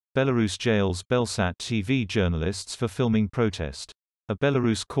Belarus jails Belsat TV journalists for filming protest. A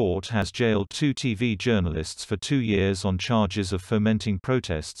Belarus court has jailed 2 TV journalists for 2 years on charges of fomenting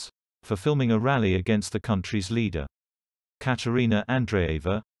protests, for filming a rally against the country's leader. Katerina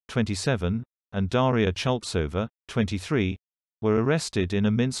Andreyeva, 27, and Daria Chultsova, 23, were arrested in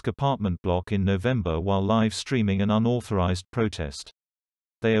a Minsk apartment block in November while live streaming an unauthorized protest.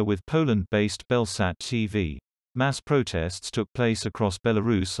 They are with Poland-based Belsat TV. Mass protests took place across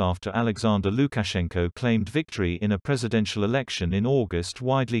Belarus after Alexander Lukashenko claimed victory in a presidential election in August,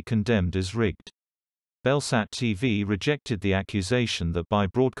 widely condemned as rigged. Belsat TV rejected the accusation that by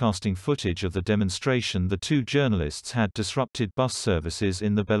broadcasting footage of the demonstration the 2 journalists had disrupted bus services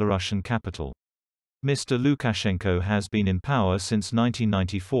in the Belarusian capital. Mr. Lukashenko has been in power since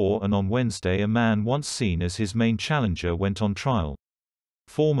 1994, and on Wednesday a man once seen as his main challenger went on trial.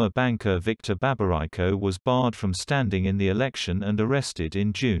 Former banker Viktor Babariko was barred from standing in the election and arrested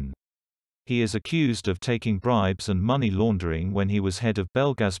in June. He is accused of taking bribes and money laundering when he was head of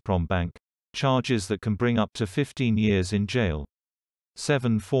Belgazprom Bank, charges that can bring up to 15 years in jail.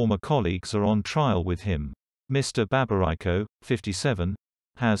 7 former colleagues are on trial with him. Mr. Babariko, 57,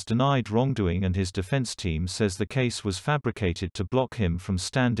 has denied wrongdoing, and his defense team says the case was fabricated to block him from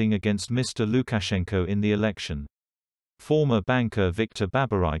standing against Mr. Lukashenko in the election. Former banker Viktor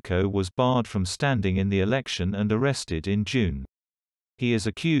Babariko was barred from standing in the election and arrested in June. He is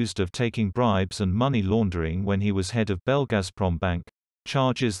accused of taking bribes and money laundering when he was head of Belgazprom Bank,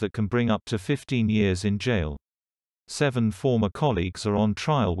 charges that can bring up to 15 years in jail. 7 former colleagues are on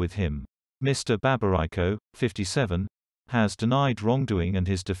trial with him. Mr. Babariko, 57, has denied wrongdoing, and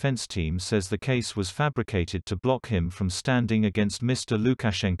his defense team says the case was fabricated to block him from standing against Mr.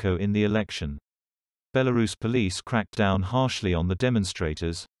 Lukashenko in the election. Belarus police cracked down harshly on the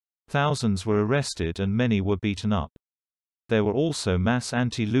demonstrators. Thousands were arrested and many were beaten up. There were also mass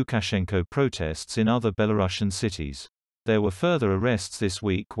anti-Lukashenko protests in other Belarusian cities. There were further arrests this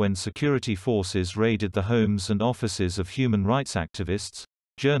week when security forces raided the homes and offices of human rights activists,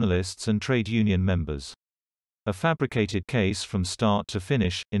 journalists and trade union members. A fabricated case from start to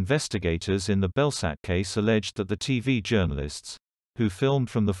finish. Investigators in the Belsat case alleged that the TV journalists, who filmed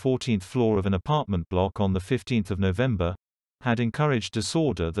from the 14th floor of an apartment block on the 15th of November, had encouraged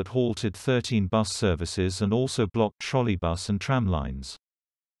disorder that halted 13 bus services and also blocked trolleybus and tram lines.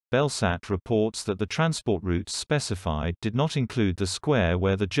 Belsat reports that the transport routes specified did not include the square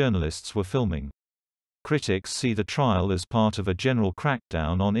where the journalists were filming. Critics see the trial as part of a general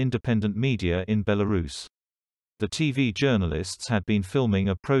crackdown on independent media in Belarus. The TV journalists had been filming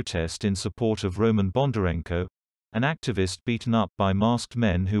a protest in support of Roman Bondarenko, an activist beaten up by masked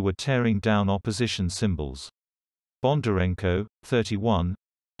men who were tearing down opposition symbols. Bondarenko, 31,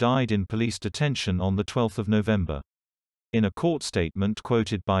 died in police detention on 12 November. In a court statement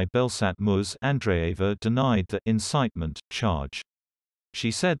quoted by Belsat Ms. Andreyeva denied the incitement charge. She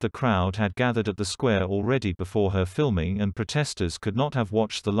said the crowd had gathered at the square already before her filming, and protesters could not have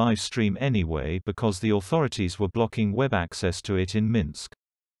watched the live stream anyway because the authorities were blocking web access to it in Minsk.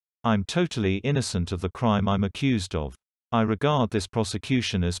 "I'm totally innocent of the crime I'm accused of. I regard this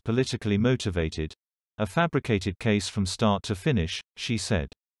prosecution as politically motivated. A fabricated case from start to finish," she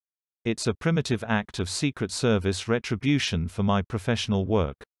said. "It's a primitive act of Secret Service retribution for my professional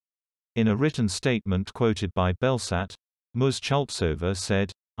work." In a written statement quoted by Belsat, Ms. Chultsova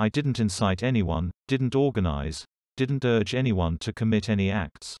said, "I didn't incite anyone, didn't organize, didn't urge anyone to commit any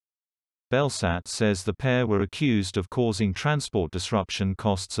acts." Belsat says the pair were accused of causing transport disruption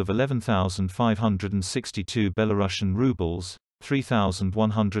costs of 11,562 Belarusian rubles,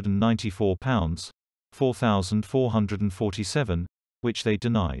 £3,194, 4,447, which they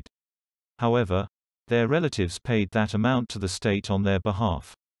denied. However, their relatives paid that amount to the state on their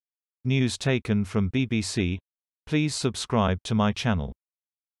behalf. News taken from BBC. Please subscribe to my channel.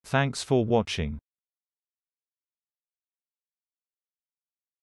 Thanks for watching.